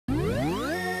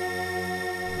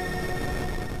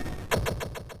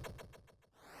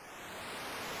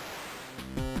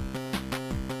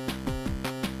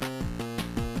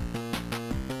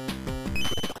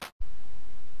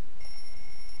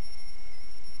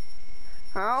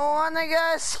I wanna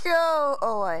go to school.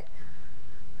 Oh wait,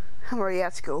 I'm already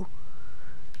at school.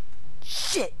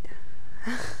 Shit.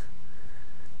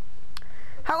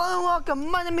 Hello and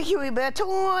welcome. My name is Huey Bear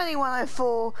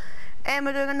 2104, and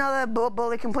we're doing another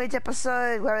Bully Complete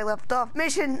episode where we left off.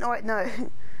 Mission. Oh wait, no.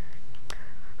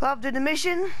 Love doing the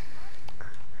mission.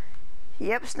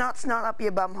 Yep, snot up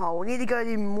your bumhole. We need to go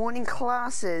to morning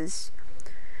classes,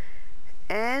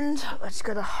 and let's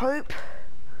gotta hope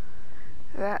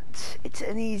that it's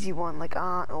an easy one, like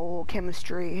art or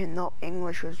chemistry, and not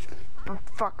English. Was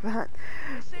fuck that.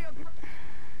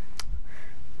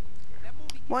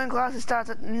 Morning classes starts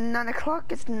at 9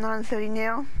 o'clock. It's 9:30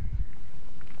 now.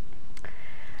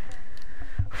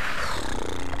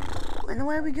 And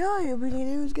away we go. We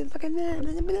need to get fucking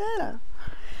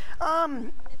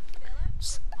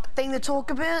thing to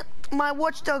talk about. My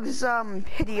Watch Dogs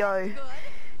video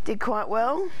did quite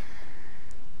well.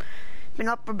 Been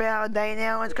up for about a day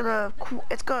now. It's got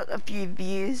a few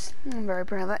views. I'm very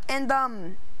proud of that. And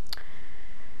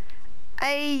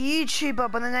a YouTuber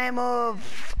by the name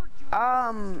of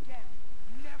hang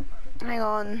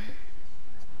on.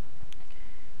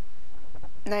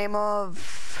 Name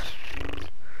of,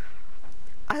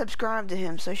 I subscribed to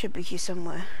him, so he should be here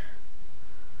somewhere.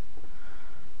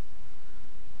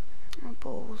 Oh,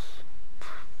 balls.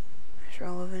 It's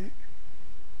relevant.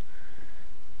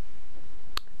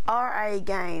 RA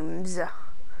Games,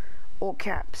 all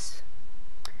caps.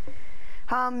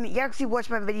 You actually watched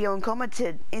my video and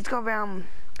commented. It's got around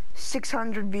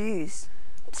 600 views.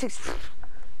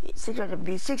 600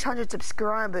 views, 600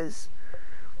 subscribers.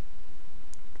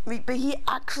 But he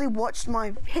actually watched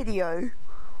my video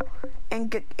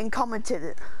and commented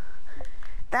it.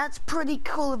 That's pretty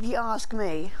cool if you ask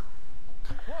me.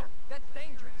 Whoa, that's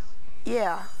dangerous.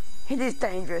 Yeah, it is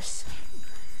dangerous,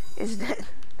 isn't it?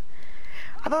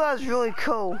 I thought that was really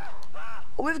cool.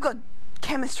 Oh, we've got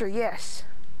chemistry, yes.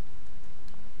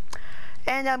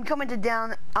 And commented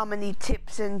down any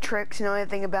tips and tricks and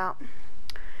anything about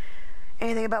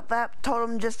that. Told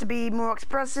him just to be more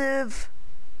expressive.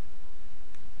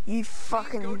 You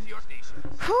fucking. Go to your station.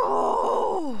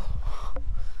 Oh,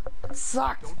 it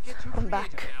sucked. Don't get too I'm creative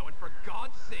back. now, and for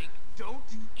God's sake, don't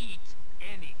eat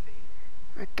anything.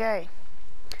 Okay.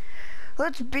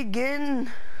 Let's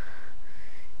begin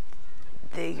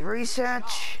the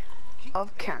research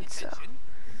of cancer.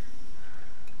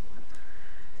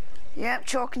 Yep,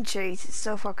 chalk and cheese. It's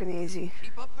so fucking easy.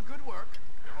 Keep up the good work.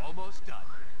 You're almost done.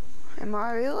 Am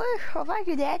I really? Oh, thank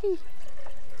you, Daddy.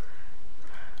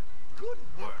 Good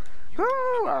work. You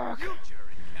Good have a work. future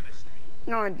in chemistry.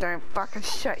 No, I don't fucking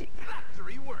shit.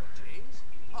 Factory work, James.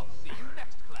 I'll see you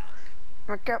next class.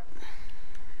 Okay.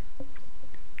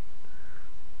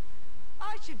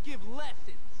 I should give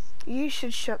lessons. You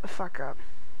should shut the fuck up.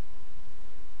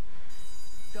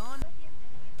 Done.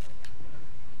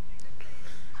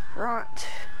 Right.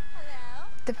 Hello?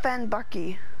 Defend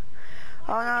Bucky.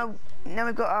 Oh no, now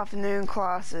we've got afternoon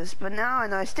classes, but now I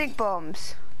know stink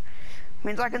bombs.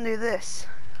 Means I can do this.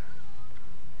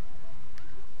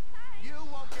 You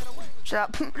won't get away.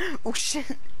 Shut up. Oh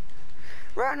shit.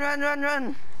 Run, run, run,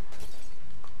 run.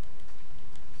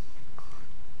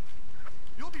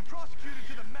 You'll be prosecuted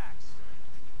to the max.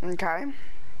 Okay.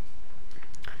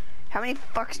 How many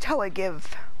fucks do I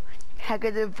give?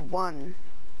 -1.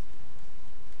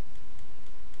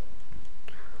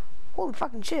 Holy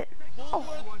fucking shit. Oh.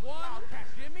 I'll catch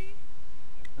Jimmy.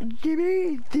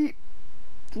 Jimmy,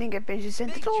 didn't get finished the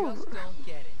sentence. They just don't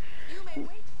get it. You may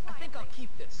wait. I think I'll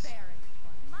keep this.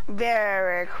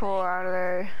 Very cool.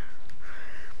 I'm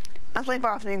waiting for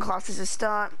afternoon classes to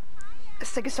start. I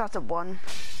think it starts at 1.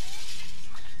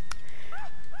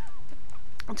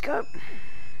 Let's go.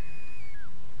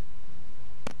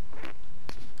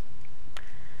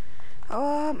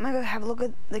 Oh, I'm gonna have a look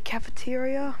at the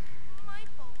cafeteria.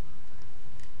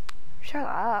 Shut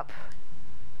up.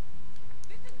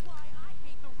 This is why I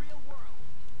hate the real world.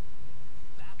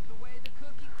 That's the way the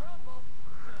cookie crumbles.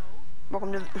 So,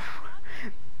 Welcome to the...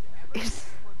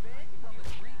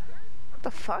 What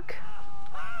the fuck?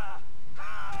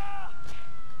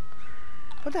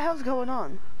 What the hell's going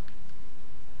on?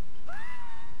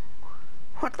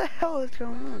 What the hell is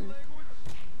going on?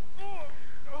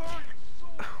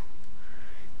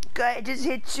 Okay, it just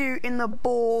hits you in the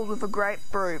balls with a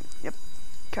grapefruit. Yep.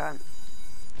 Okay.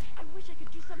 I wish I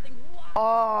could do something wild.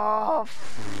 Oh,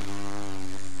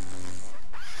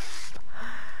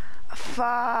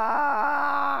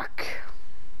 fuck.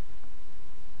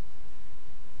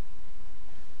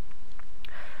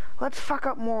 Let's fuck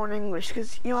up more in English,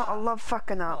 because you know what, I love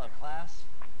fucking up. Hello, class.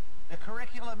 The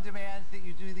curriculum demands that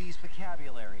you do these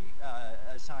vocabulary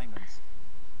assignments.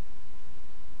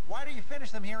 Why don't you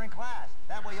finish them here in class?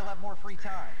 That way you'll have more free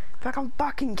time.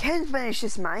 Fucking can finish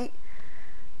this, mate.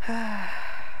 I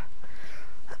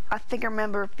think I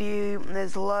remember a few.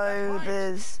 There's low, That's right.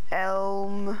 there's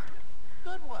elm.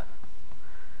 Good one.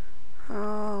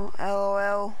 Oh,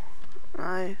 LOL.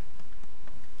 No.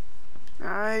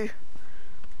 No.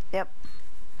 Yep.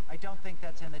 I don't think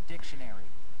that's in the dictionary.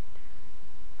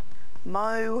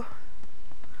 Mo.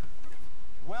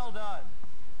 Well done.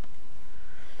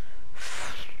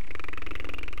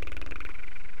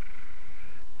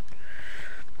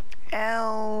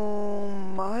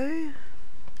 Elmo.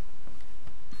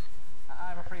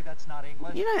 I'm afraid that's not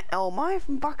English. You know Elmo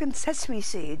from fucking Sesame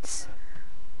Seeds.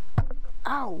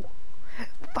 Ow.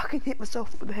 Fucking hit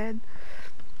myself with the head.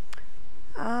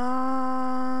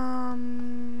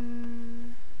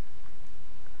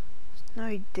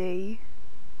 No D.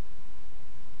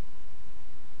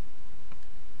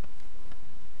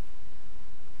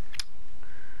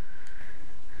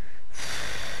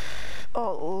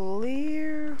 Oh,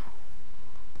 Leo.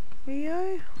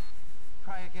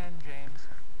 Try again, James.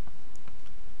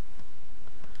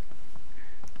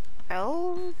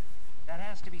 L. That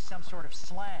has to be some sort of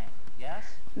slang, yes?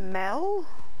 Mel.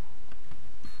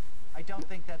 I don't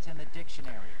think that's in the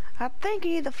dictionary. I think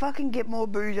you need to fucking get more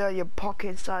booze out of your pocket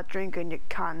and start drinking, you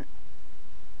cunt.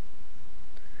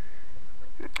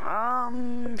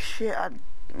 Shit, I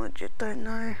legit don't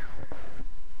know.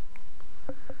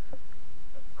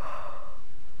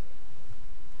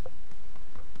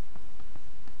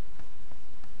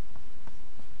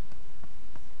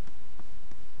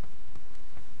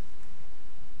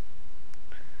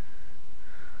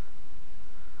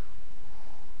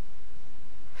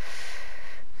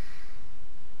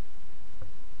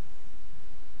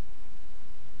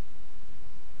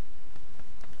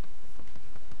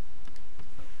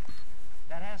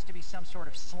 That has to be some sort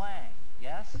of slang,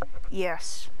 yes?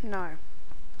 Yes. No.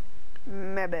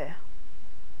 Maybe.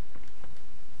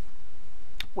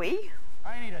 We?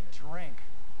 I need a drink.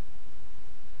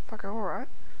 Fucking alright.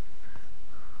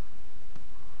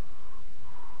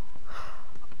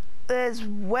 There's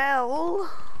well.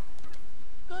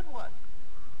 Good one.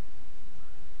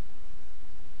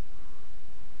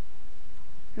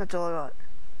 That's all I got.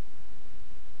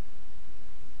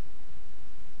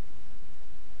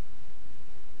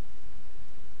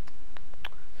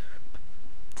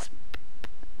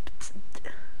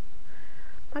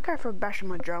 Might go for a bash on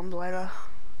my drums later.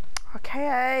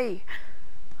 Okay.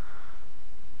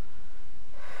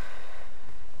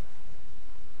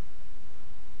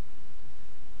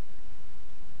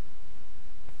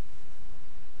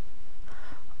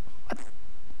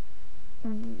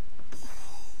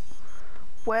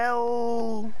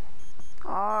 Well,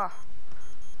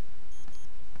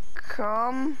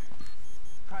 come.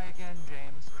 Try again,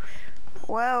 James.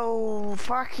 Well,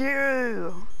 fuck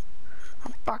you.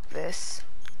 Oh, fuck this.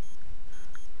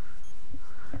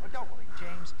 Oh, don't worry,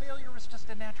 James. Failure is just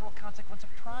a natural consequence of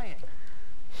trying.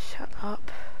 Shut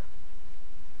up.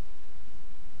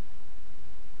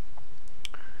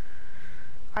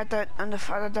 I don't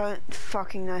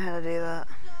fucking know how to do that.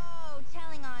 So,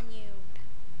 telling on you.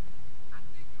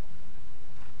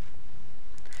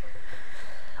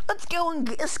 Let's go and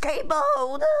get a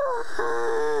skateboard.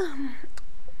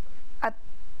 I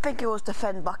think it was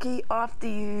defend Bucky. After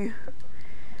you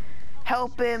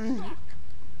help him,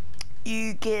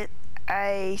 you get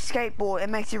a skateboard. It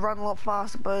makes you run a lot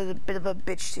faster, but it's a bit of a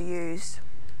bitch to use.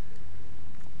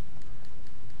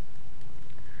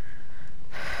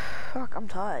 Fuck, I'm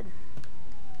tired.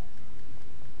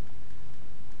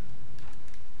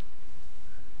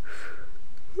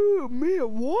 Oh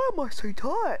man, why am I so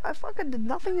tired? I fucking did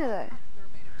nothing today.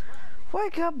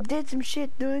 Woke up, did some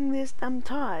shit doing this, I'm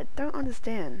tired. Don't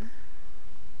understand.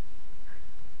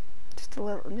 Just a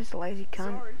lazy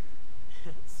cunt. Sorry.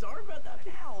 Sorry about that.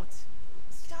 Out.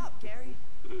 Stop, Gary.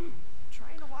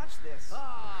 Trying to watch this.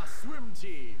 Ah, swim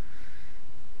team.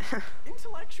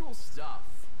 Intellectual stuff.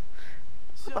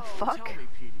 So, the fuck? tell me,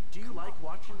 Petey, do you like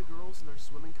watching the girls in their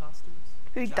swimming costumes?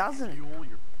 Who Does that doesn't? fuel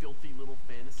your filthy little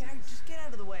fantasies? Gary, just get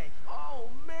out of the way. Oh,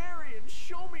 Marion,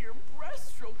 show me your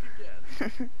breaststroke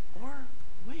again. Or,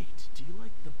 wait, do you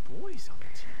like the boys on the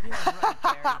team? Yeah, right,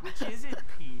 Gary. Which is it,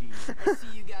 Petey? I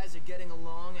see you guys are getting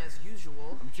along as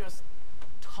usual. I'm just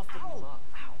toughing him up.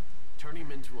 Ow. Turning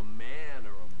him into a man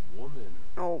or a woman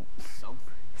or Oh,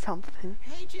 something. something.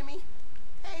 Hey, Jimmy.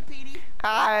 Hey, Petey.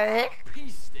 Hi.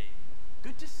 Peace, Dave.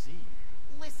 Good to see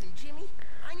you. Listen, Jimmy,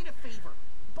 I need a favor.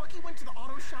 Bucky went to the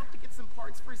auto shop to get some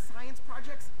parts for his science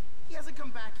projects. He hasn't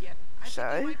come back yet. I think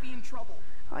So? he might be in trouble.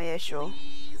 Oh yeah, sure.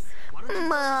 Please? Why don't you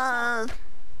I've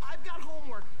I've got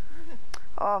homework.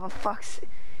 Oh, for fuck's sake.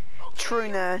 True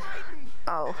nerd.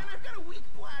 Oh. And I've got a weak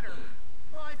bladder.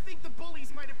 Well, I think the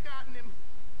bullies might have gotten him.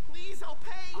 Please, I'll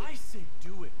pay. I say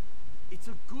do it. It's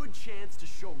a good chance to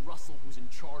show Russell who's in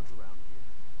charge around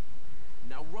here.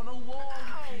 Now run along,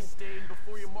 you pea stain,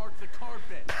 before you mark the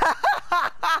carpet.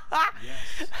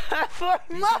 Yes. For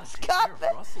You gotta must take care of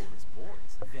carpet. Russell and his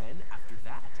boys. Then, after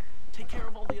that, take care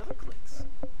of all the other cliques.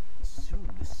 Soon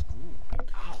the school will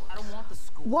be ours. I don't want the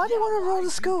school. Why do you want to roll I to do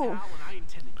school? now, and I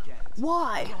intend to get it.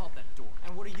 Why? I'll help that door.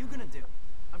 And what are you gonna do?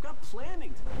 I've got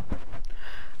planning to do.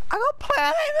 I got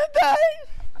planning today.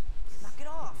 Knock it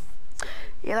off.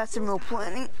 Yeah, that's some real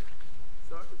planning.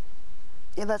 Sorry.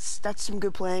 Yeah, that's some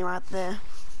good planning right there.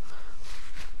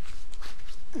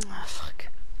 Ah, fuck.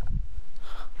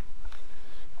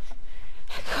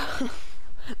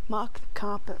 Mark the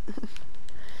carpet.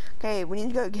 Okay, we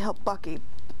need to go help Bucky.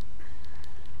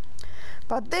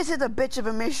 But this is a bitch of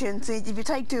a mission, since if you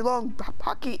take too long,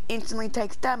 Bucky instantly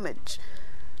takes damage.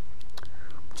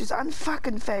 Which is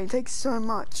unfucking fair, it takes so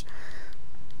much.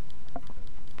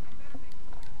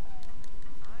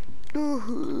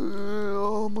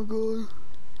 Oh my god.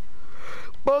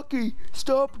 Bucky,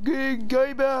 stop getting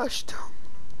gay bashed.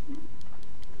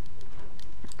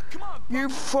 Come on, You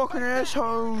fucking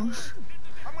assholes.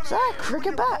 Is that a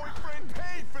cricket bat?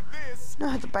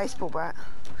 No, it's a baseball bat.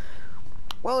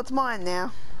 Well, it's mine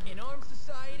now. An armed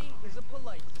society is a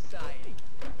polite society.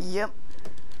 Yep.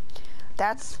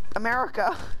 That's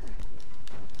America.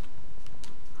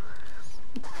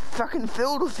 Fucking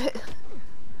filled with it.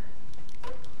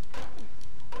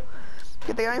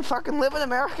 Did they don't fucking live in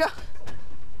America?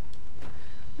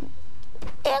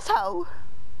 Asshole.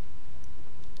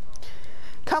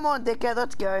 Come on, dickhead,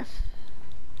 let's go.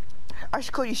 I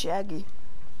should call you Shaggy.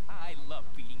 I love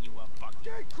beating you up, Buck.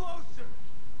 Get closer.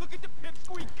 Look at the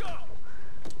pipsqueak go.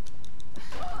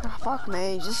 Oh, fuck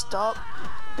me, just stop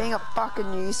being a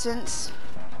fucking nuisance.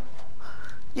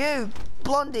 You,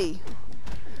 Blondie.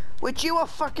 Which you are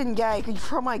fucking gay, because you're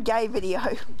from my gay video.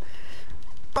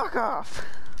 Fuck off.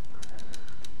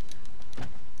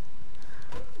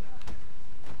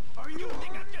 Are you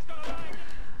think I'm just gonna lie?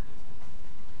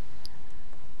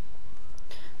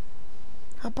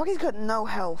 Oh, Bucky's got no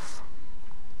health.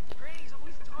 Granny's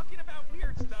always talking about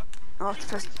weird stuff. Oh, it's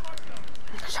just...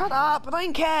 Shut up, I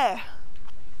don't care.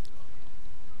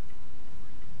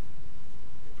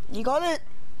 You got it?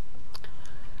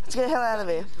 Let's get the hell out of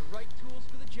here. The right tools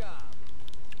for the job.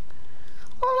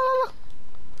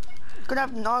 Gonna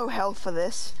have no health for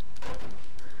this.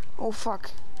 Oh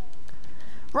fuck.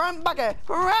 Run, Bucky!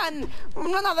 Run!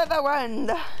 Run out of the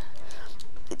wind!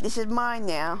 This is mine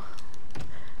now.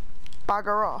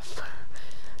 Bugger off.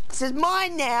 This is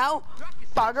mine now.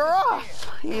 Bugger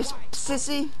off! You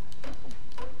sissy.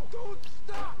 Don't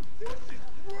stop. This is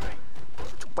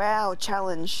great. Wow,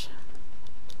 challenge.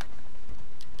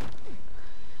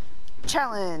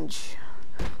 Challenge.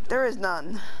 There is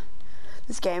none.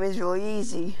 This game is really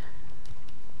easy.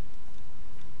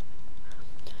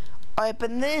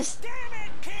 Open this. Damn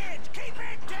it, kids! Keep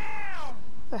it down!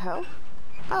 The hell?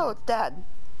 Oh, Dad.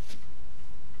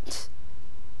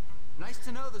 Nice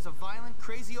to know there's a violent,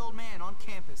 crazy old man on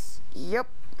campus. Yep.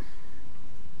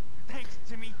 Thanks,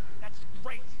 Timmy. That's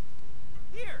great.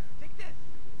 Here, take this.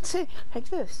 See, take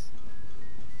this.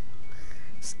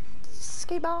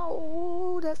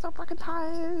 Skateboard, that's no fucking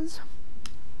tires.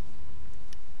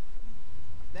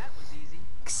 That was easy.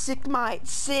 Sigmite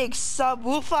 6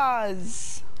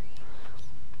 subwoofers.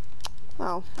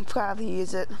 Oh, I forgot how to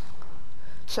use it.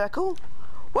 Circle.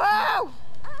 Wow!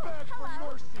 Back for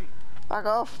mercy. Back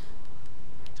off.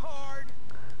 Tard.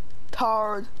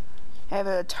 Tard. Have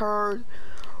a turd.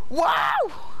 Wow!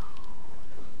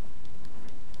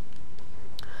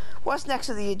 What's next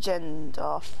on the agenda?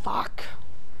 Oh, fuck.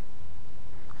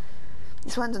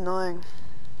 This one's annoying.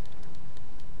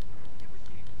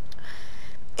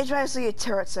 It's basically a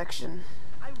turret section.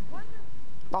 I wonder.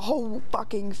 The whole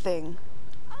fucking thing.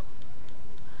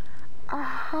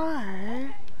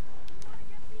 Hi.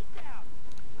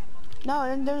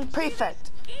 No, no,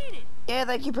 prefect. Eat it. Yeah,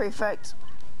 thank you, prefect.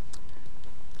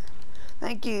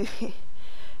 Thank you,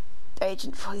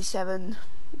 Agent 47.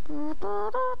 I'm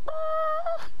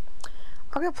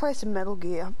gonna play some Metal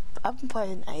Gear. I haven't played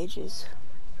in ages.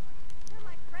 You're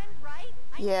my friend, right?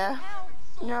 I Yeah. need help.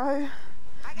 No.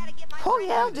 I gotta get my Oh friend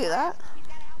yeah, I'll out. do that. He's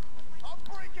gotta help with my-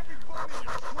 I'll break every bone in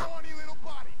your scrawny little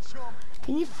body, chump.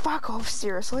 Can you fuck off,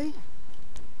 seriously?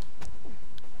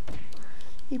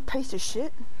 You piece of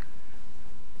shit.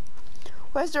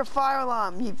 Where's their fire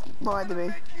alarm? You lied to me.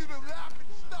 Make you the laughing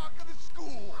stock of the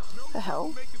school. The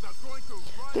hell? Makers are going to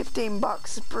run.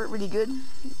 $15, is pretty good.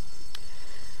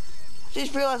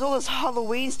 Just realized all this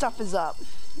Halloween stuff is up.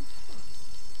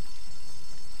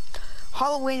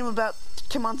 Halloween was about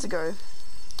 2 months ago.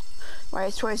 Right,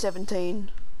 it's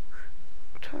 2017.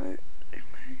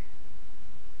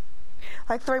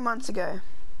 Like 3 months ago.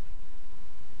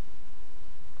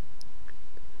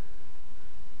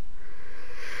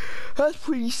 That's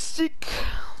pretty sick.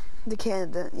 The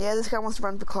candidate. Yeah, this guy wants to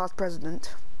run for class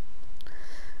president.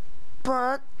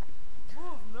 But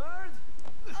Move,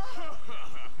 nerd!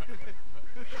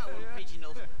 How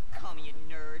original. Call me a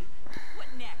nerd. What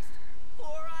next? 4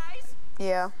 eyes?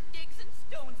 yeah. Sticks and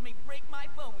stones may break my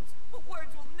bones, but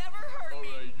words will never hurt me.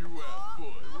 Alright, you have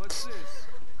fun. What's this?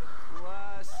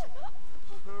 Class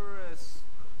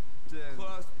president.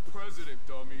 Class president,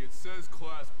 dummy. It says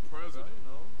class president. I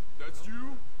know. That's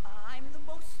you? I'm the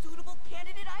most suitable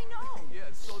candidate I know. Yeah,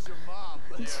 so's your mom.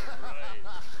 Yeah, right.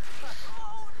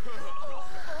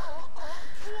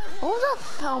 What was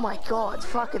that? Oh my god,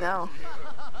 fucking hell.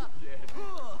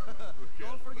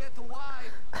 Don't forget to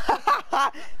wipe.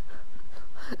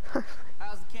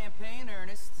 How's the campaign,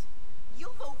 Ernest?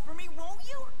 You'll vote for me, won't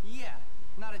you? Yeah,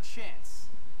 not a chance.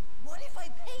 What if I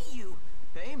pay you?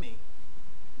 Pay me?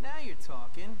 Now you're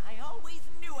talking. I always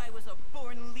knew I was a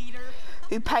born leader.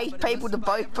 Who pays But people to unless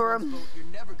by vote for everyone's him? vote, you're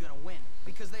never gonna win,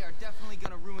 because they are definitely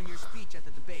gonna ruin your speech at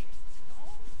the debate.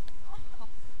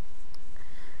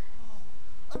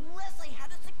 Unless I had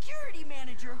a security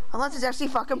manager. Unless there's actually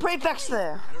fucking prefects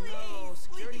there. I don't know.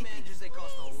 Security please, managers, they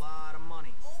cost a please. lot of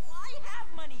money. Oh, I have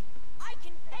money. I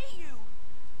can pay you.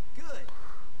 Good.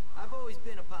 I've always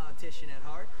been a politician at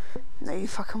heart. No, you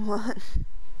fucking weren't.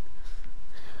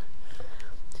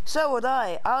 So would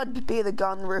I. I'd be the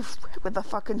gun with a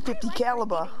fucking 50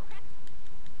 caliber.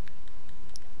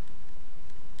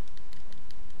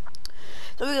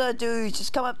 So what we gotta do is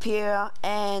just come up here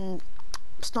and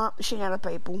snipe the shit out of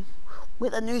people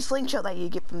with a new slingshot that you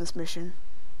get from this mission.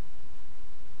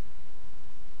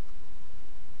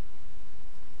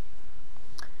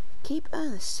 Keep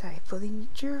Ernest safe for the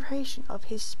duration of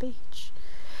his speech.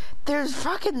 There's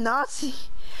fucking Nazi.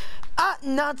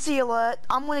 Nazi alert.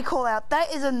 I'm gonna call out.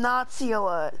 That is a Nazi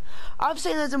alert. I've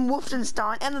seen those in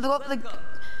Wolfenstein and they've got the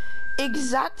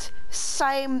exact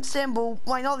same symbol.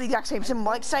 Well, not the exact same symbol,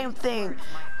 like same thing.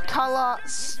 Color,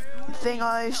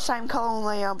 thingo, same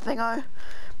color on the thingo.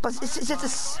 But it's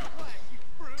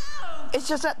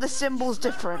just that the symbol's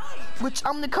different. Which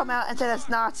I'm gonna come out and say that's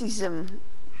Nazism.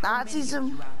 Nazism.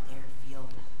 You out there feel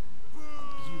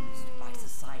abused by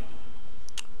society,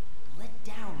 let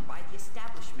down by the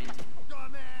establishment.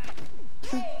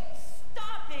 Hey,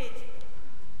 stop it!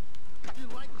 You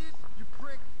like this, you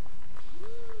prick?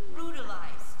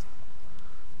 Brutalized.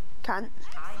 Cunt.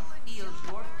 I feel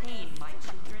your pain, my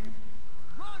children.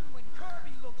 Run when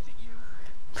Kirby looks at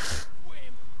you.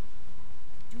 Swim.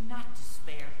 Do not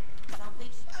despair.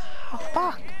 Salvation. Oh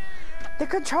fuck. The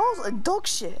controls are dog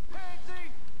shit.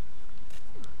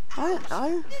 I don't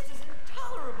know. This is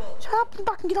intolerable. Shut up and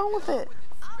fucking get on with it.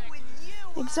 I'm with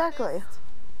you. Exactly.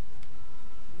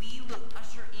 We will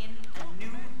usher in a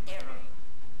new era.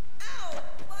 Ow!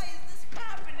 Why is this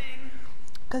happening?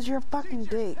 Cause you're a fucking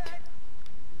dick.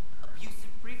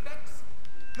 Abusive prefects?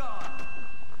 Gone.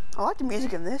 I like the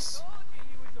music in this.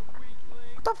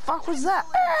 What the fuck was that?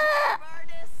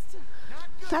 Artist?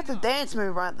 That's a dance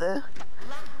move right there.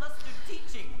 Lackluster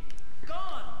teaching?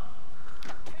 Gone.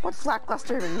 What's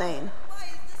lackluster even mean? Why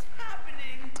is this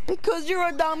happening? Because you're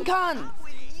a dumb cunt.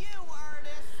 With you,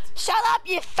 artist. Shut up,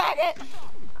 you faggot.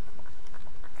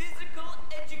 Physical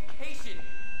education?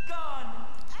 Gone.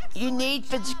 You need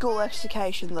physical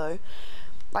education though.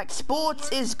 Like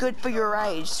sports is good for your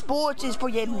age. Sports is for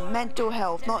your mental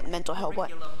health, not mental health,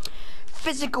 but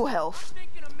physical health.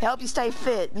 Help you stay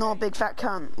fit, not a big fat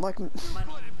cunt like Money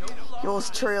no yours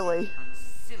longer truly. on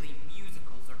silly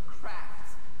musicals or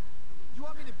crafts. You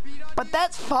want me to beat on But you?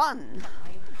 that's fun.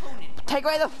 My opponent. Take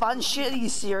away the fun shit. Are you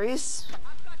serious?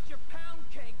 I've got your pound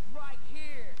cake right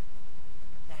here.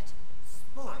 That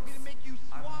sports I'm gonna make you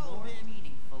are swallow more this.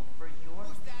 meaningful for your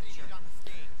Who's that future. idiot on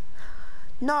the stage?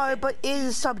 No, but it is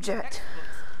a subject.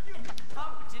 Textbooks and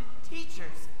competent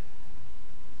teachers.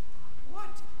 What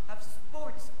have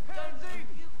sports done for you?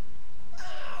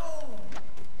 Oh!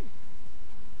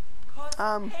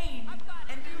 Cause pain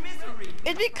and misery.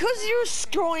 It's because you're a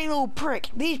scrawny little prick.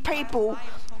 These people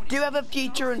do have a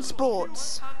future in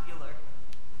sports. Popular,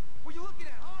 What you looking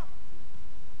at, huh?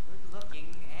 good looking,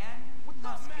 and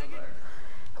muscular.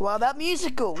 What about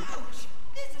musical? Ouch!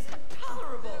 This is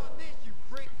intolerable. On this, you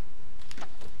prick.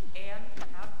 And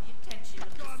have the attention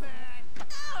of the school.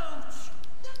 Ouch!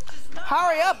 That's just not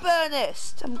Hurry right. up,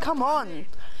 Ernest! Come on.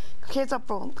 Can't get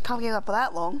up for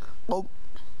that long. Well,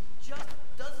 Just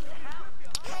doesn't have.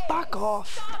 Hey, fuck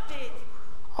off. Stop it!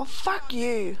 Oh, fuck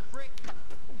you.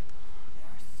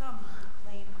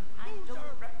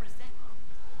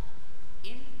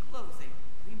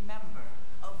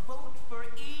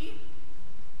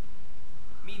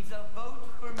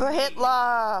 For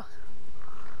Hitler!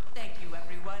 Thank you,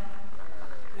 everyone.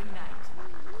 Good night.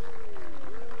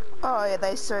 Oh yeah,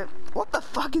 they so. What the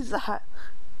fuck is that?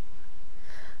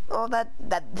 Oh,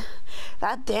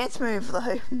 that dance move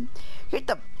though. Get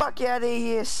the fuck out of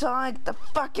here, son. Get the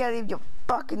fuck out of your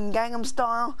fucking Gangnam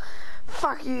Style.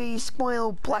 Fuck you, you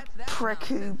spoiled black prick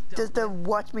who does the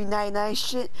watch me nay nay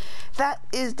shit. That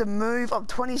is the move of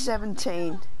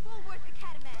 2017.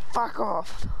 Fuck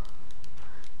off.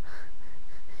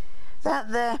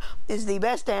 That there is the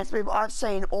best dance move I've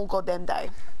seen all goddamn day.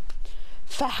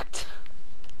 Fact.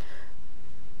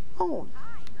 Oh,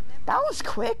 that was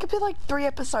quick. It'd be like 3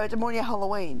 episodes and more near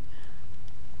Halloween.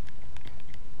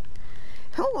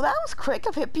 Oh, that was quick.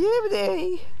 I've hit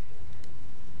puberty.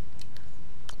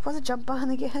 What's the jump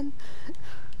button again?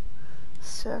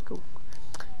 Circle.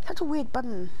 That's a weird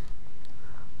button.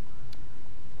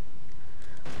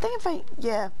 I think if I,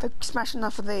 yeah, if I smash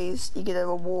enough of these, you get a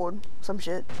reward. Some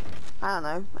shit. I don't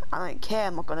know. I don't care.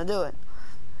 I'm not gonna do it.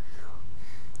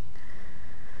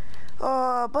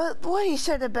 But what he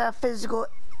said about physical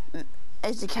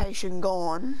education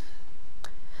gone,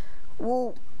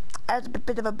 well, that's a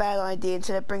bit of a bad idea.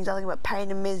 Instead it brings nothing but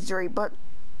pain and misery, but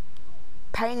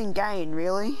pain and gain,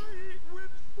 really.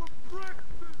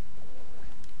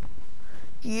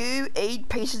 You eat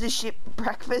pieces of shit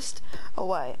breakfast? Oh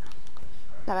wait,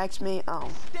 that makes me,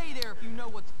 oh. Stay there if you know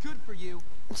what's good for you.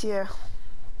 Yeah.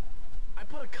 I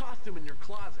put a costume in your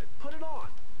closet. Put it on.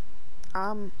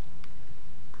 How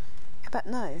about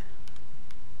no?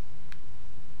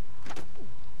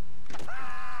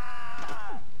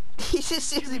 He's just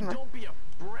seriously, Jimmy, man. don't be a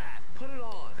brat. Put it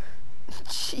on.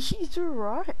 Jeez, you're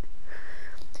right.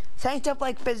 Saying stuff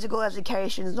like physical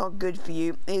education is not good for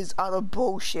you is utter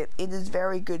bullshit. It is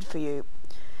very good for you.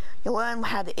 You learn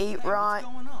how to eat right.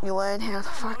 You learn how to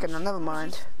fucking, never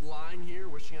mind. Just lying here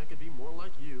wishing I could be more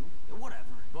like you. Whatever.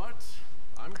 But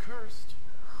I'm cursed.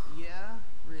 Yeah,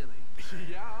 really.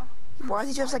 Yeah. Why is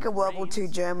he just like a World War II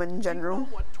German general? Do you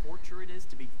know what torture it is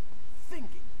to be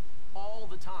thinking all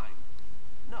the time?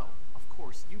 No, of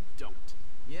course you don't.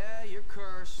 Yeah, you're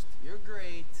cursed. You're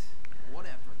great.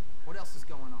 Whatever. What else is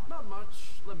going on? Not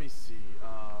much. Let me see.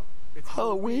 It's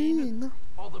Halloween.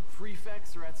 All the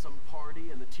prefects are at some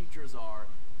party and the teachers are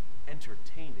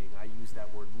entertaining. I use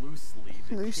that word loosely.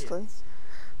 The Loosely. kids.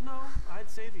 No, I'd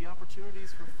say the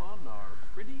opportunities for fun are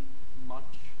pretty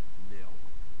much nil.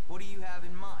 What do you have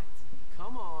in mind?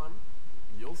 Come on,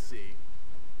 you'll see.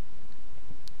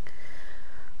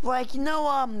 Like, you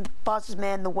know, fastest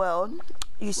man in the world,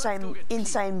 Let's go Usain get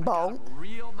Insane tea. I Bolt. got a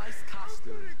real nice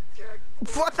costume.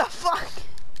 What the fuck?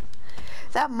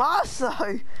 That mask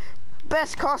though.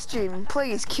 Best costume.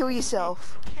 Please kill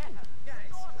yourself.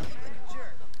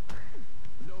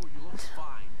 No, you look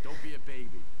fine. Don't be a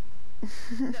baby.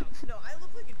 No, I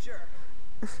look like a jerk.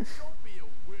 Don't be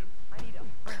a wimp. I need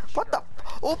a What the?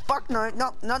 Oh fuck no!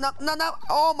 No! No! No! No! No!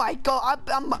 Oh my god!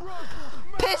 I'm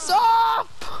piss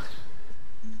off!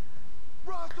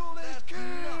 Russell is king!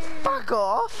 Fuck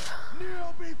off!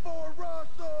 Kneel before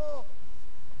Russell!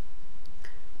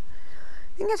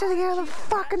 You guys have to get out of the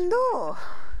fucking door.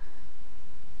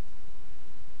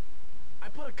 I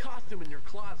put a costume in your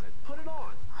closet. Put it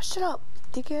on. Oh, shut up,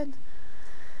 dickhead.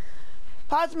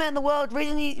 Fastest man in the world.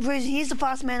 Reason he's the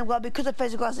fastest man in the world because of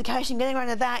physical education. Getting around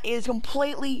to that is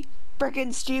completely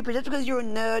freaking stupid. Just because you're a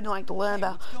nerd and like to learn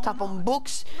about stuff on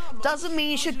books doesn't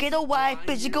mean you should get away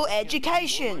physical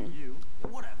education.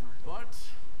 Whatever. But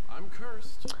I'm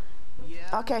cursed.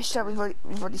 Yeah. Okay, shut up.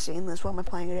 We've already seen this. Why am I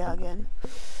playing it out again?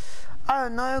 I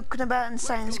don't know. Couldn't about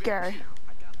insane and scary.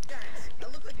 I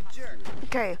look like a jerk.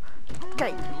 Okay.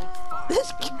 Okay.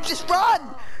 Just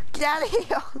run! Get out of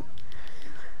here!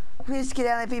 Please get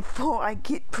out of here before I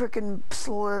get frickin'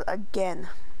 slaughtered again.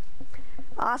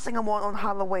 Last thing I want on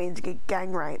Halloween is to get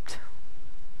gang raped.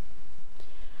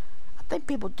 I think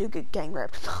people do get gang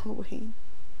raped on Halloween.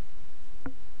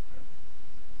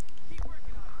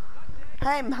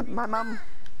 Hey, my mum.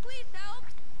 Please help.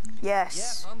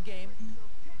 Yes. Yep, I'm game.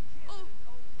 Oh,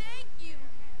 thank you.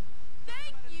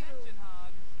 Thank you. Attention,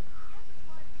 hog.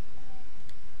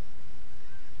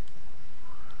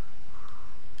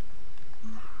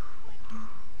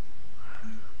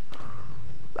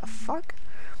 The fuck?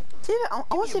 See, I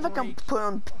want to see if I can put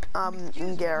on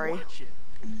Gary. Watch it.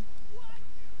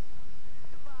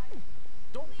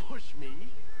 Don't push me.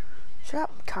 Shut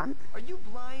up, cunt. Are you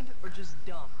blind or just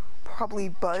dumb? Probably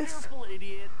both. Careful,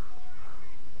 idiot.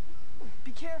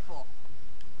 Be careful.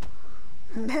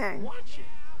 Man, Watch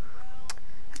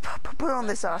it. put on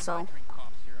this arsehole.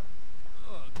 Cough syrup.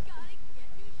 Gotta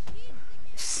get new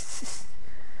sheets.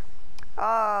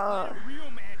 Oh,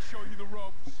 Real man show you the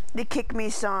ropes. the kick me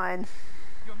sign.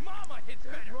 Your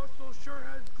Russell sure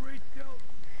has great skills.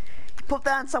 Put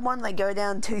down someone, they go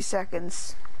down 2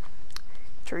 seconds.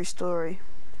 True story.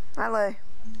 Hello.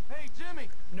 Hey, Jimmy.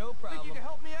 No Think problem. you can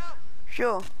help me out?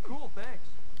 Sure. Cool, thanks.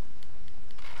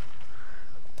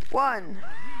 1,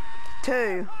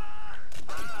 2.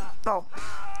 Oh.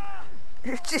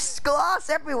 It's just glass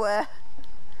everywhere.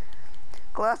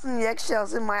 Glass and the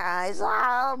eggshells in my eyes.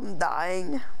 Ah, I'm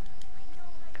dying.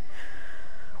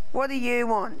 What do you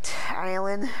want,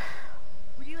 Alan?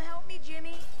 Will you help me,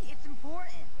 Jimmy? It's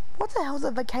important. What the hell's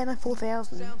a Volcano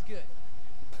 4000? Sounds good.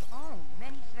 Oh,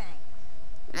 many thanks.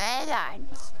 Very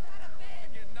nice.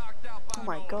 I get knocked out by Oh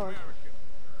my an God. All-American.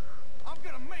 I'm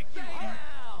gonna make you hurt.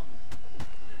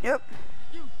 Yep.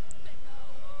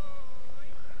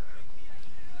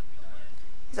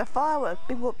 It's a firework.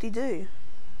 Big whoop-de-doo.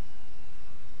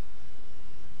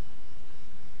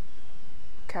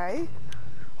 Okay.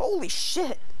 Holy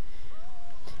shit.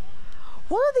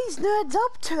 What are these nerds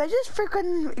up to? They just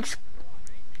freaking...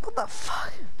 What the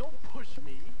fuck? Don't push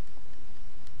me.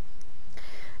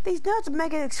 These nerds are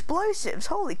making explosives.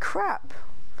 Holy crap.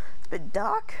 It's a bit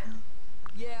dark.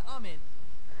 Yeah, I'm in.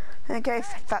 Okay,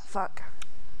 fat fuck.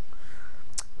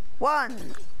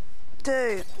 1,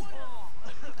 2.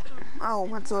 Oh,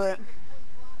 that's it.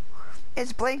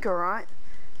 It's Blinker, right?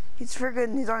 He's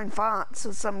friggin' his own farts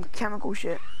or some chemical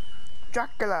shit.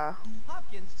 Dracula.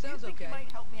 Hopkins, sounds okay. You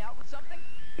might help me out with something?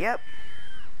 Yep.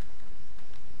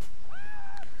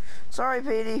 Sorry,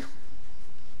 Petey.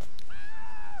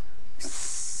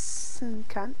 Cunts.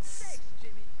 Thanks,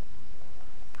 Jimmy.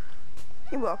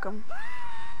 You're welcome.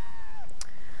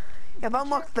 I've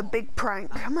unlocked the big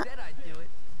prank. Come on. Said I'd do it.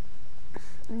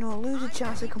 No, lose a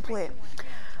chance to complete.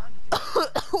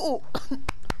 Oh.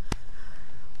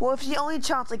 Well, if it's the only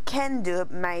chance I can do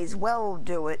it, may as well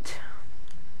do it.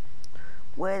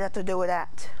 Where'd I have to do it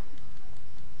at?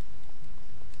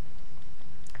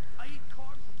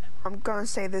 I'm gonna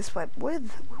say this way.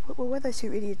 Where'd those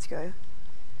 2 idiots go?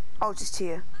 Oh, just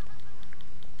here.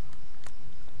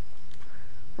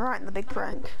 Right, in the big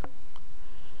prank.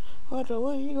 What are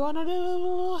we gonna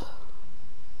do?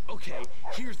 Okay,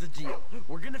 here's the deal.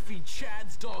 We're gonna feed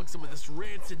Chad's dog some of this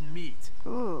rancid meat.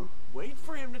 Ooh. Wait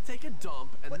for him to take a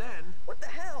dump, and then... What the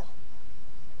hell?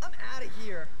 I'm out of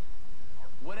here.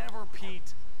 Whatever,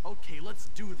 Pete. Okay, let's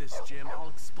do this, Jim. I'll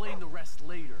explain the rest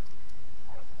later.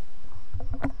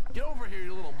 Get over here,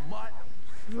 you little mutt.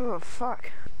 Oh,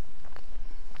 fuck.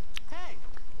 Hey,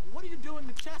 what are you doing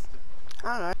to Chester?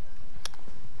 I don't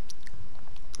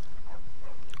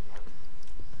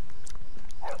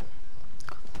know.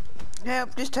 Yeah,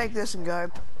 just take this and go.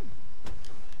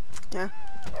 Yeah.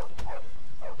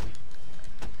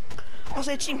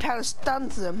 Also, teaching how to stun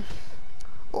them.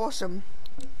 Awesome.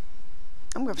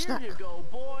 I'm gonna Here snack. you go,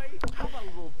 boy. How about a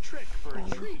little trick for a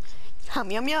treat?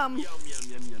 Yum yum yum. Yum, yum,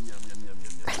 yum, yum, yum, yum, yum, yum.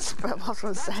 That's what I was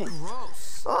gonna say.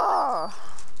 Gross. Oh.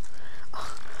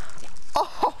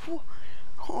 Oh.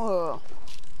 Oh.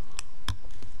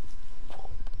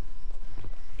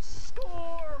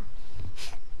 Score!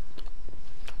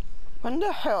 When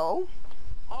the hell?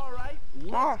 All right,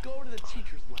 let's go to the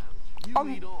teacher's lounge. You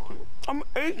lead on. I'm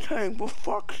eating, for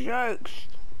fuck's sakes.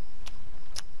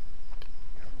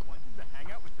 You ever wanted to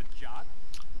hang out with the Jot?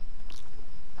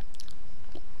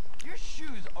 Your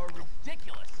shoes are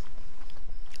ridiculous.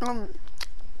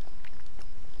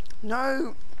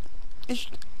 No.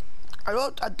 It's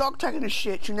a dog taking a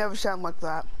shit should never sound like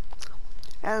that.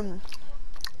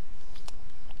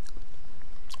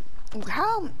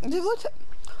 How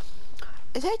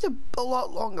it takes a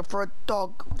lot longer for a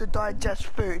dog to digest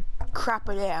food, crap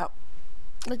it out.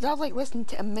 It does like less than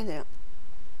a minute.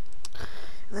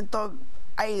 And the dog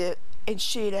ate it and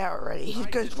shit out already.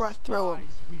 It goes right through him.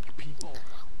 Weak people.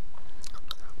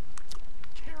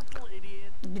 Careful,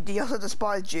 idiot. Do you also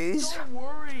despise Jews? Don't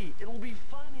worry, it'll be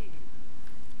funny.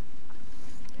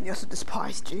 You also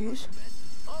despise Jews?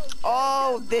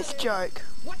 Oh, this joke.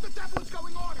 What the devil is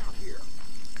going on out here?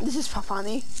 This is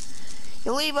funny.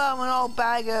 You leave them an old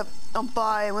bag on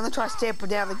by, and when they try to step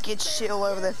down, they get shit all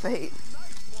over their feet.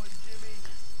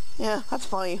 Yeah, that's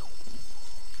funny.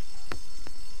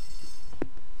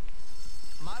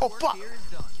 My Oh, work fuck. here is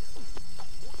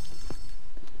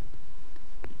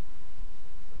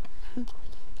done.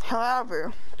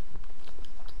 However,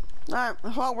 alright,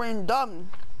 that's all we're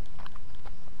done.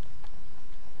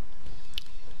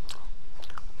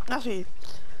 Actually,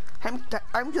 I'm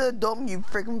to the dumb, you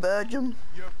freaking virgin.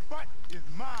 Your butt is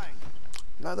mine.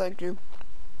 No, thank you.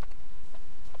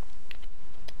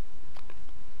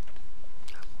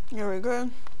 Here we go.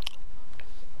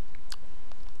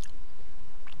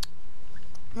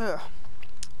 Yeah.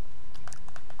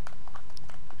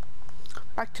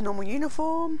 Back to normal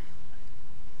uniform.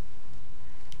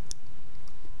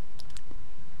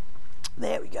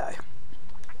 There we go.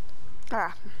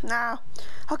 Ah, now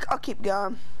I'll keep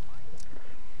going.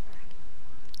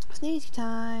 Sneeze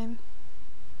time.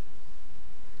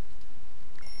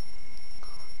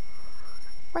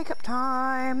 Wake up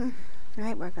time. I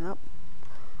hate waking up.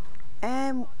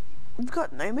 And we've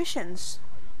got no missions.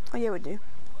 Oh yeah, we do.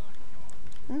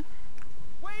 Wait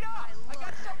up! I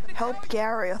got something to Help tell you.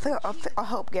 Gary. I think I'll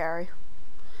help Gary.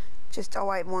 Just I'll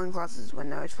wait morning classes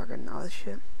when no, it's fucking other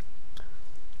shit.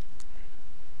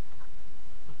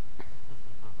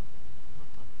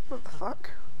 What the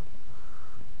fuck?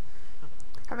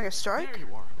 Having a stroke? There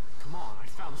you are. Come on, I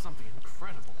found something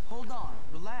incredible. Hold on,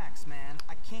 relax, man.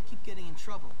 I can't keep getting in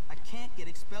trouble. I can't get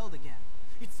expelled again.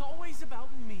 It's always about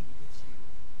me with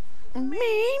you.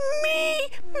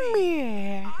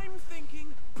 Me. I'm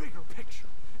thinking bigger picture,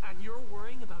 and you're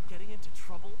worrying about getting into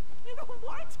trouble? You know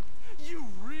what? You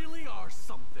really are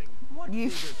something. What You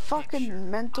bigger fucking picture?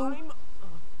 mental.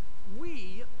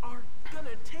 We are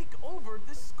gonna take over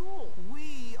this school.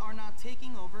 We are not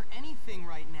taking over anything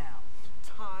right now.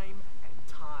 Time and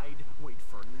tide wait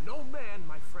for no man,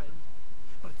 my friend.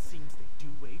 But it seems they do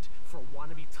wait for a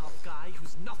wannabe tough guy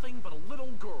who's nothing but a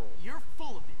little girl. You're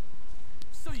full of it.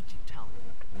 So you keep telling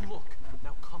me. Look,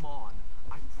 now come on.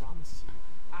 I promise you,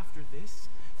 after this,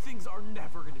 things are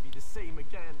never gonna be the same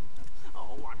again.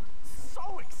 Oh, I'm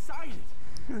so excited.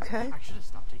 Okay. I should have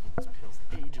stopped taking those pills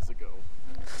ages ago.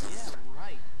 Yeah,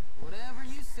 right. Whatever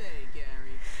you say,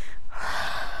 Gary.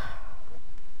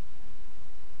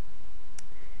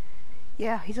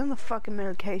 Yeah, he's on the fucking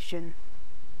medication.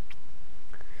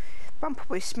 Mom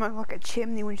probably smoked like a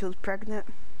chimney when she was pregnant.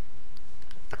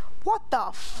 What the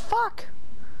fuck?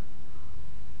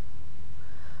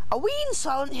 Are we in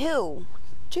Silent Hill?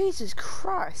 Jesus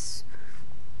Christ.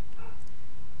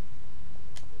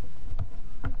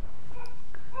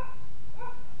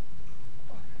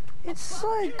 It's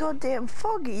so goddamn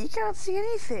foggy, you can't see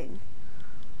anything.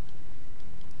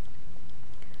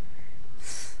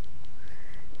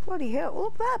 Bloody hell,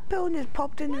 look, that building just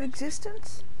popped into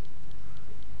existence.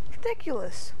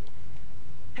 Ridiculous.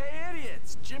 Hey,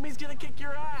 idiots! Jimmy's gonna kick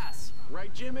your ass!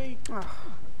 Right, Jimmy? Ugh.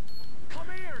 Come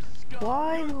here, scum!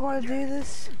 Why do I do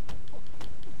this?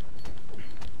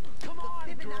 Come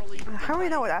on, girlie! I don't really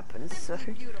know what happens, so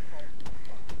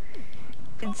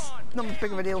it's not much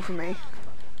big of a deal for me.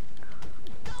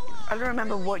 I don't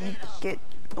remember what you get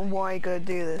and why you gotta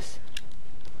do this.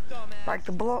 Break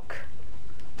the block,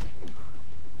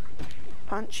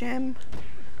 punch him,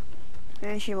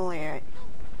 and humiliate.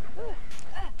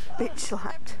 Bitch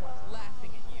slapped.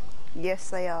 Laughing at you. Yes,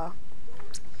 they are.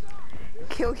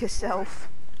 Kill yourself.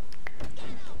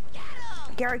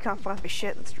 Gary can't fight for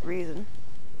shit, that's the reason.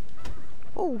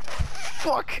 Oh,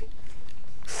 fuck.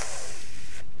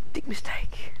 Big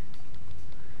mistake.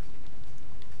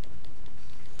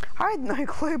 I had no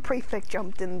clue Prefect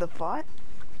jumped in the fight.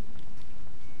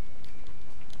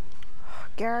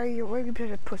 Gary, what are you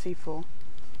being a pussy for?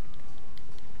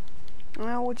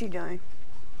 Well, what you doing?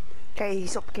 Okay, he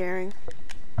stopped caring.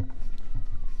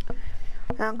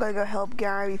 Now I'm gonna go help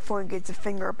Gary before he gets a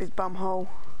finger up his bum hole.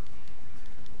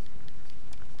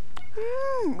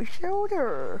 My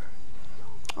shoulder.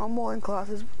 Oh, more in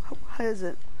classes. How is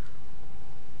it?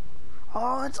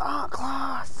 Oh, it's art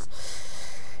class.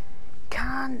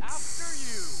 Can't.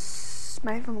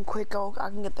 Maybe if I'm quick, I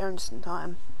can get there in just in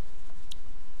time.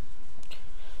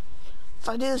 If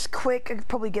I do this quick, I could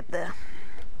probably get there.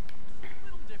 A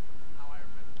little different from how I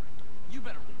remember it. You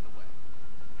better lead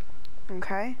the way.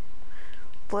 Okay.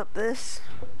 Flip this.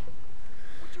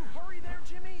 Would you hurry there,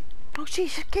 Jimmy? Oh,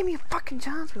 jeez, give me a fucking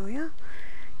chance, will ya?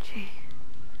 Gee.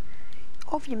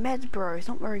 Off your meds, bro. It's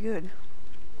not very good.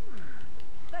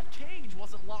 That cage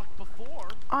wasn't locked before.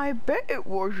 I bet it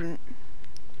wasn't.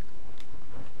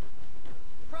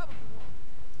 Probably won't.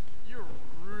 You're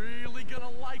really gonna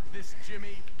like this,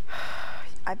 Jimmy.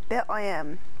 I bet I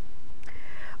am.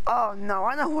 Oh no,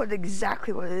 I know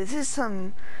exactly what it is. This is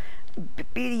some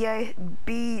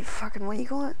fucking what do you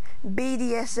call it?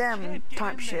 BDSM Can't get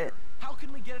type in shit. there. How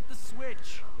can we get at the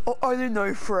switch? Oh, I don't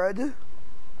know, Fred.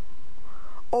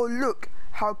 Oh look,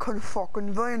 how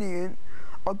convenient.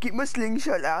 I'll get my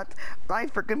slingshot out and I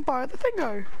freaking fire the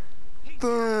thingo. Hey,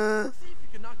 Jimmy, see if you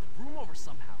can knock the broom over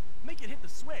somehow. Make it hit the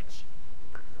switch.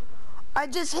 I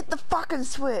just hit the fucking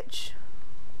switch.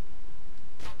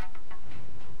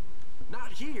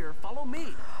 Not here. Follow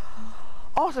me.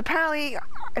 Also, apparently,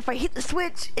 if I hit the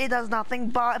switch, it does nothing,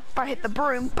 but if I hit the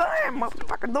broom, bam, up the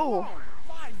fucking door. Whoa,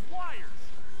 5 wires.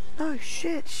 No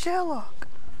shit, Sherlock.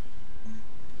 Looks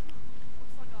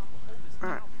like I'll have to hold this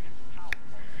Alright. down to get the power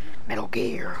while you Metal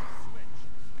Gear. switch.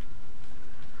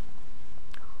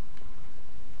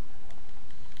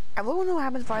 I really wonder what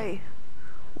happens if I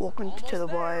walk into the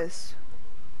wires.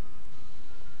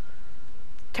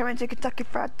 Turn into Kentucky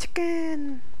Fried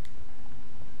Chicken.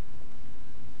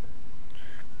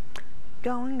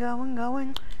 Going.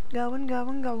 Oh,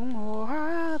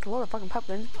 that's a lot of fucking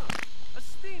pumpkins. A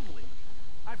steam leak.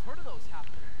 I've heard of those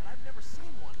happening, but I've never seen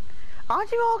one.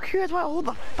 Aren't you all curious why all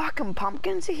the fucking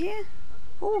pumpkins are here?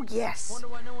 Oh, yes. Wonder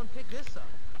why no one picked this up.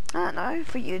 I don't know,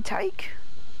 for you to take.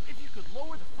 If you could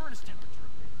lower the furnace temperature a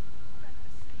bit, I bet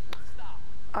this steam would stop.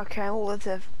 Okay, well, there's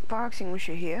a fire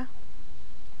extinguisher here.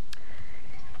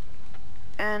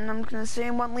 And I'm gonna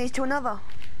assume one leads to another.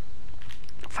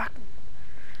 Fuck.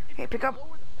 Hey, pick up.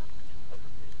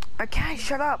 Okay,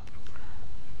 shut up.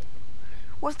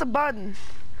 What's the button?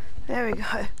 There we go.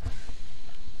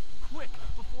 Quick,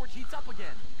 before it heats up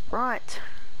again. Right.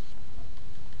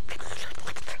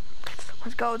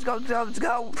 Let's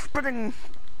go. Sprinting.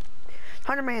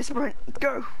 100-meter sprint.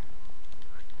 Go.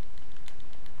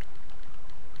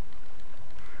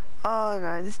 Oh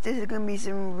no, this is gonna be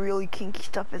some really kinky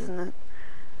stuff, isn't it?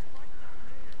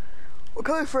 We're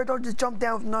going for it, I'll just jump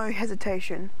down with no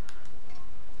hesitation.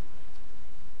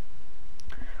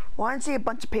 Why don't I see a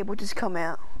bunch of people just come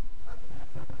out?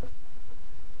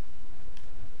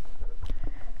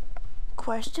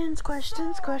 Questions?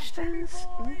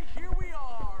 Boy, here we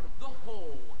are, the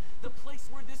hole. The place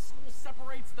where this school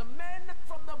separates the men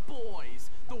from the boys,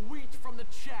 the wheat from the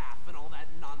chaff, and all that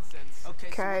nonsense.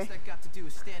 Okay, so what's that got to do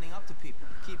with standing up to people,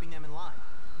 keeping them in line?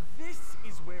 This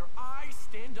is where I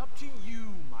stand up to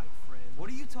you, my friend. What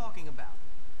are you talking about?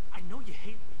 I know you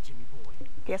hate me, Jimmy boy.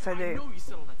 Yes, I do. I know you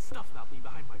said all that stuff about me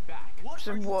behind my back. What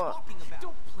So are you what? talking about?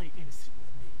 Don't play innocent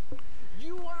with me.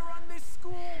 You want to run this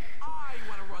school? I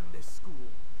want to run this school.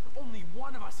 Only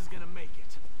one of us is going to make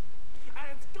it. And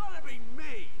it's going to be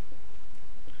me.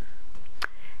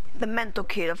 The mental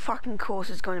kid, of fucking course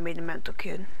it's going to be the mental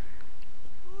kid.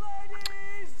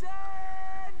 Ladies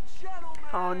and gentlemen.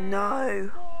 Oh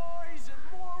no. Boys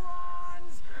and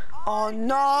morons. Oh I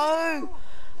no. give you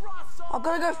Russell. I'm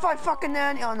gonna go fight fucking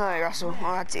Ernie. Oh no, Russell.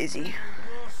 Oh, that's easy.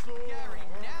 Gary,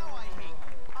 now I hate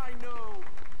you. I know,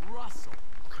 Russell.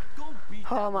 Go beat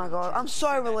Oh that my little god, I'm jerk so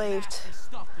who said that relieved. nasty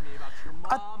stuff to me about your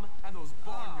mom and those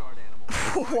barnyard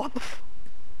animals. What the f—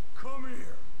 Come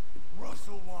here.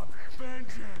 Russell wants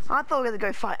vengeance. I thought we were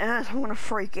gonna go fight Ernest. I'm gonna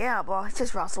freak out, but it's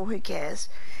just Russell, who cares?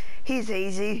 He's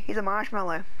easy. He's a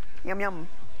marshmallow. Yum yum.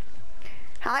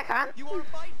 I like that. You want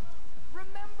to fight?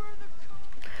 Remember the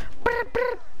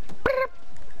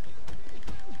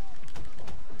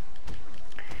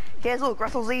Yes, look,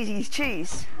 Russell's easy. He's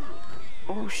cheese.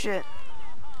 Oh shit.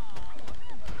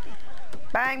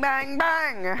 Bang, bang,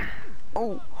 bang.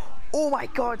 Oh. Oh my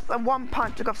god, that one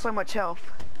punch took off so much health.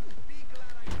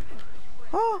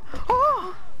 Oh,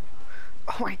 oh.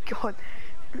 Oh my god.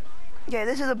 Yeah,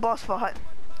 this is a boss fight.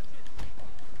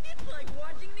 It's like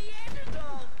watching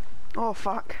Neanderthals. Oh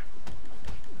fuck.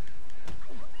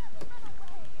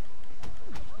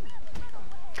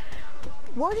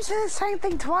 Why'd you say the same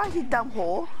thing twice, you dumb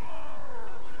whore?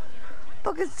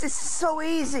 Look, it's just so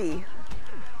easy.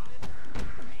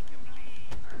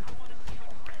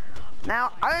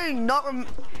 Now, I do not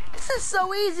this is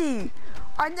so easy.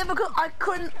 I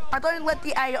don't let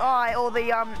the AI or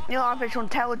the, artificial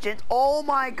intelligence, oh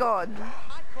my god.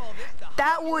 I call this the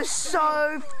That was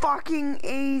so fucking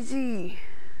easy.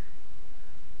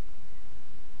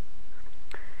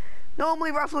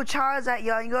 Normally Russell charges at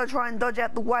you and you gotta try and dodge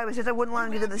out the way, but since I wouldn't let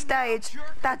him get to the stage,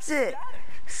 that's it.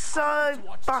 So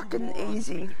fucking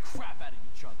easy. Beat the crap out of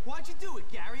each other. Why'd you do it,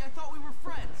 Gary? I thought we were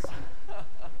friends.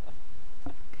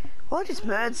 Well, I just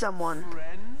murdered someone.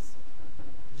 Friends?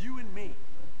 You and me.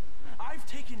 I've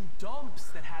taken dumps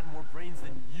that had more brains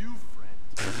than you,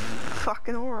 friend.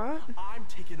 Fucking alright. I'm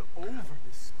taking over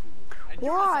this school. And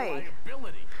Why? You're just a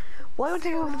liability. Why don't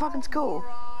you take over the fucking school?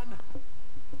 Moron.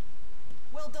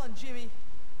 Well done, Jimmy.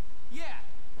 Yeah,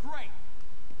 great.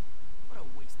 What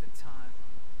a waste of time.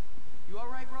 You all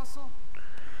right, Russell?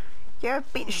 Yeah, I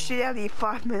beat the shit out of you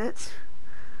 5 minutes.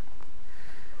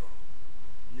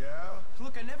 Yeah?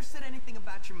 Look, I never said anything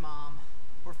about your mom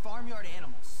or farmyard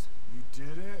animals. You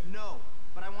did it? No,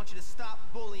 but I want you to stop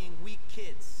bullying weak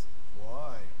kids.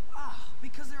 Why?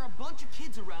 Because there are a bunch of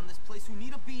kids around this place who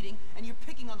need a beating, and you're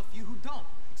picking on the few who don't.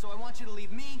 So I want you to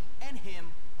leave me and him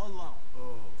alone.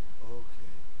 Oh, okay.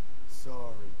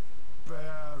 Sorry.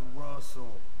 Bad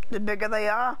Russell. The bigger they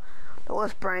are, the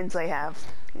less brains they have.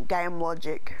 Game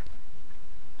logic.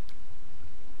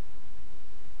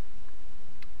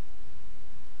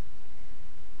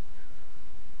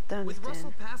 Don't With Russell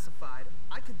understand. pacified,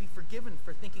 I could be forgiven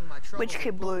for thinking my troubles Which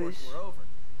kid with Bulwark blues? were over.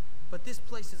 But this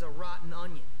place is a rotten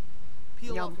onion.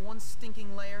 Peel Yum. off one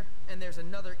stinking layer, and there's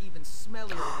another even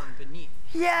smellier one beneath.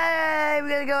 Yay! We're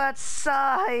gonna go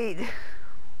outside. You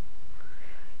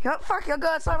know what? Fuck it, I'll go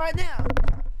outside right now.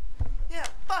 Yeah,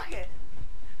 fuck it.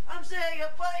 I'm saying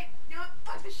it, buddy. You know what?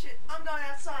 Fuck this shit. I'm going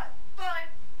outside. Bye.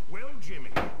 Well,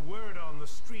 Jimmy, word on the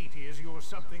street is you're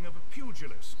something of a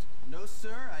pugilist. No,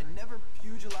 sir, I never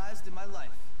pugilized in my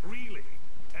life. Really?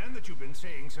 And that you've been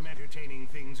saying some entertaining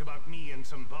things about me and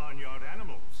some barnyard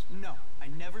animals. No, I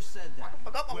never said that. I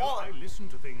got my Well, wallet. I listen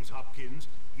to things, Hopkins.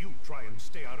 You try and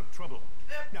stay out of trouble.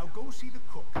 Now go see the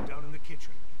cook down in the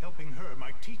kitchen. Helping her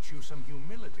might teach you some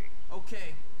humility.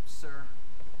 Okay, sir.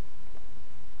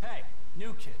 Hey,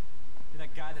 new kid. You're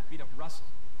that guy that beat up Russell.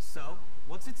 So,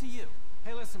 what's it to you?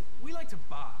 Hey, listen, we like to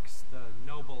box, the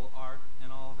noble art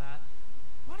and all that.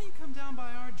 Why don't you come down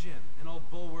by our gym in old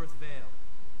Bulworth Vale?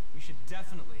 We should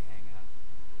definitely hang out.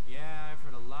 Yeah, I've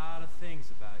heard a lot of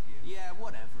things about you. Yeah,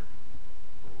 whatever.